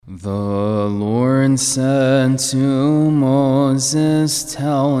The Lord said to Moses,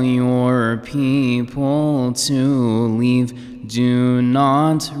 "Tell your people to leave. Do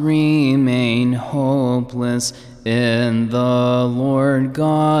not remain hopeless. In the Lord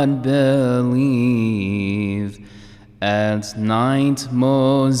God believe." At night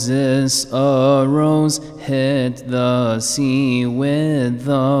Moses arose, hit the sea with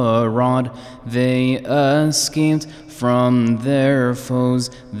the rod. They escaped from their foes,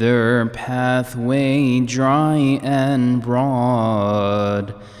 their pathway dry and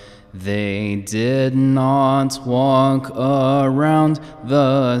broad. They did not walk around,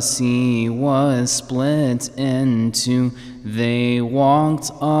 the sea was split in two. They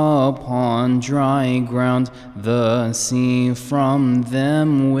walked upon dry ground, the sea from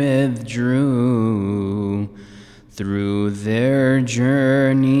them withdrew. Through their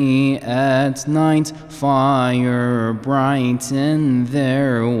journey at night, fire brightened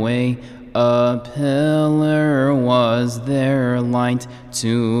their way. A pillar was their light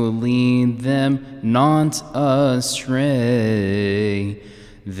to lead them not astray.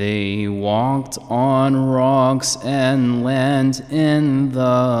 They walked on rocks and land in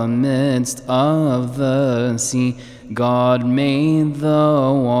the midst of the sea. God made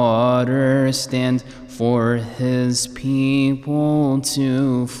the water stand for his people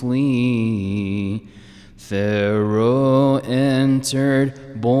to flee. Pharaoh entered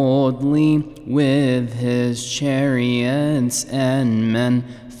boldly with his chariots and men,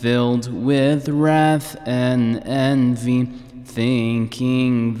 filled with wrath and envy,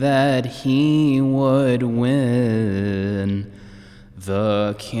 thinking that he would win.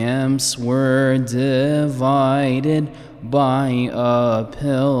 The camps were divided by a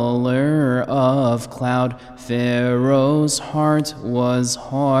pillar of cloud. Pharaoh's heart was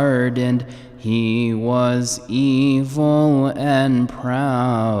hardened. He was evil and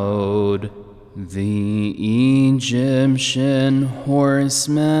proud. The Egyptian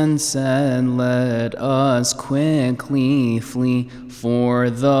horsemen said, "Let us quickly flee, for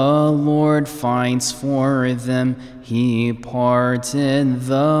the Lord fights for them. He parted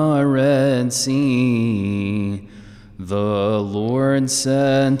the Red Sea." The Lord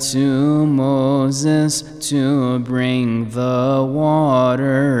said to Moses to bring the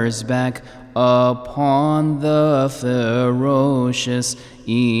waters back upon the ferocious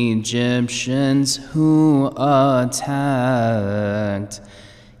Egyptians who attacked.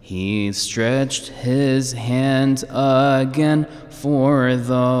 He stretched his hand again for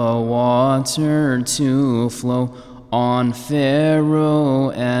the water to flow on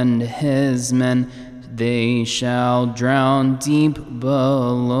Pharaoh and his men. They shall drown deep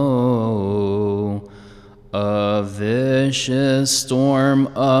below. A vicious storm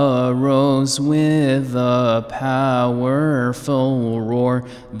arose with a powerful roar.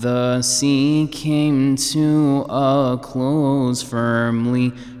 The sea came to a close,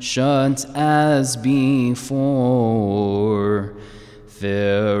 firmly shut as before.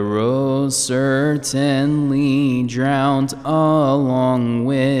 Pharaoh certainly drowned along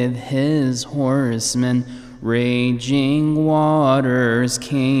with his horsemen. Raging waters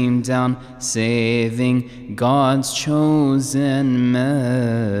came down, saving God's chosen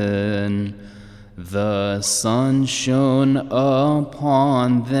men. The sun shone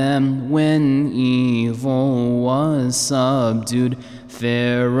upon them when evil was subdued.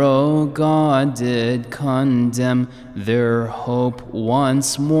 Pharaoh God did condemn, their hope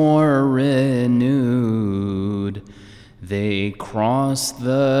once more renewed. They crossed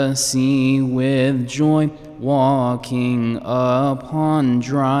the sea with joy, walking upon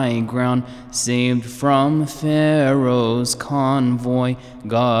dry ground, saved from Pharaoh's convoy.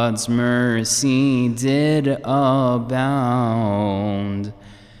 God's mercy did abound.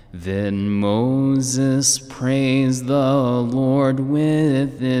 Then Moses praised the Lord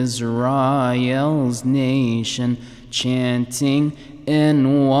with Israel's nation, chanting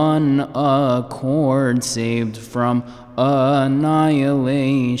in one accord, saved from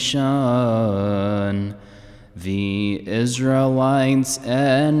annihilation. The Israelites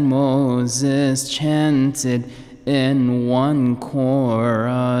and Moses chanted in one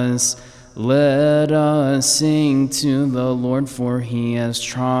chorus, "Let us sing to the Lord, for he has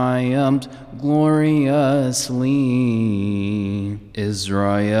triumphed gloriously."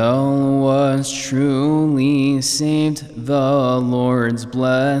 Israel was truly saved, the Lord's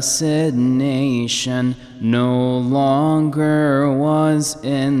blessed nation. No longer was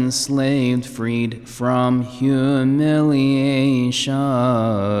enslaved, freed from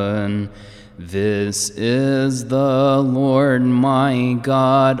humiliation. This is the Lord my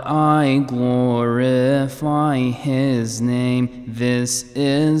God, I glorify his name. This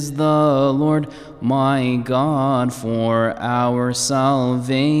is the Lord my God, for our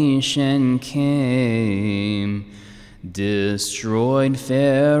salvation came. Destroyed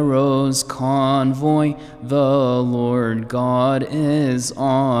Pharaoh's convoy, the Lord God is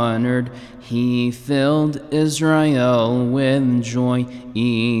honored. He filled Israel with joy,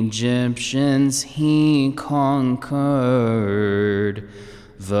 Egyptians he conquered.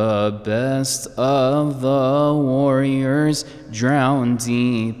 The best of the warriors drowned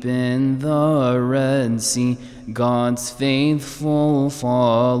deep in the Red Sea. God's faithful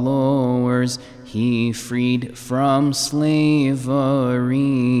followers he freed from slavery.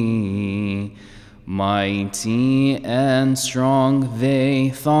 Mighty and strong they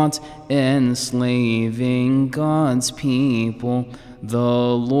thought, enslaving God's people. The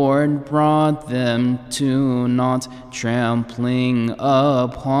Lord brought them to naught, trampling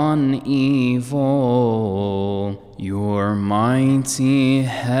upon evil. Your mighty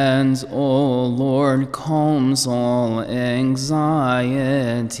hand, O Lord, calms all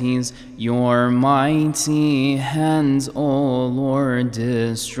anxieties. Your mighty hand, O Lord,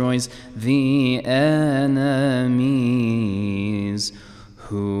 destroys the enemies.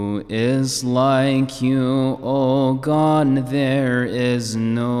 Who is like you, O God? There is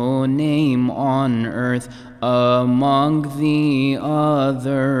no name on earth among the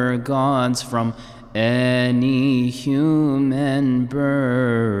other gods from any human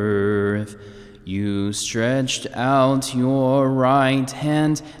birth. You stretched out your right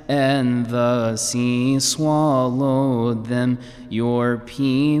hand, and the sea swallowed them. Your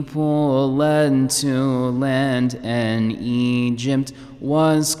people led to land, and Egypt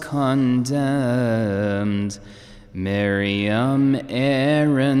was condemned. Miriam,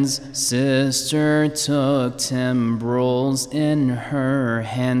 Aaron's sister, took timbrels in her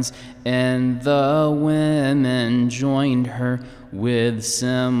hands, and the women joined her with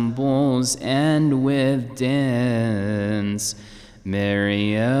cymbals and with dance.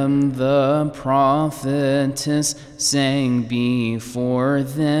 Miriam the prophetess sang before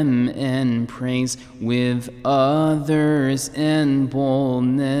them in praise, with others in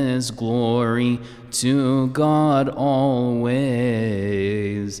boldness, glory to God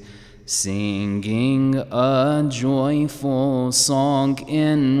always. Singing a joyful song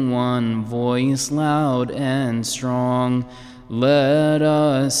in one voice, loud and strong. Let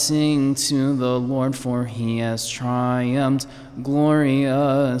us sing to the Lord, for he has triumphed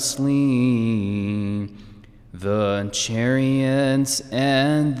gloriously. The chariots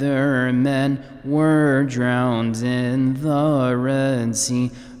and their men were drowned in the Red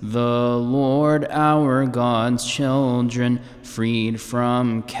Sea. The Lord our God's children freed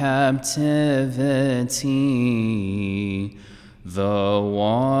from captivity. The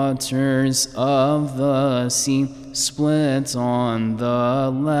waters of the sea split on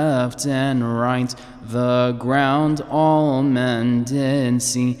the left and right. The ground all men did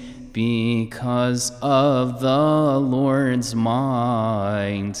see, because of the Lord's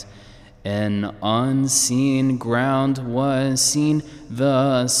might. An unseen ground was seen,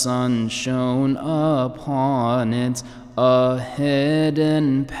 the sun shone upon it. A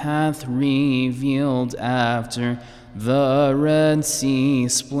hidden path revealed after the Red Sea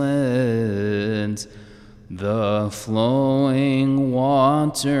split. The flowing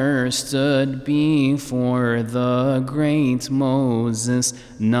water stood before the great Moses.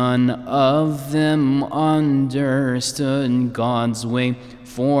 None of them understood God's way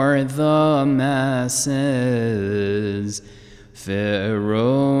for the masses.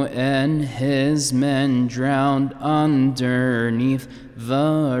 Pharaoh and his men drowned underneath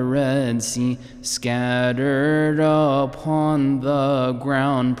the Red Sea, scattered upon the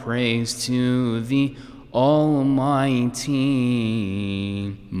ground. Praise to the Almighty.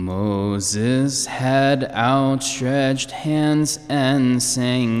 Moses had outstretched hands and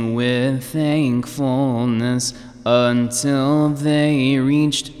sang with thankfulness until they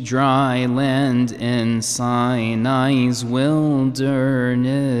reached dry land in Sinai's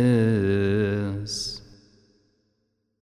wilderness.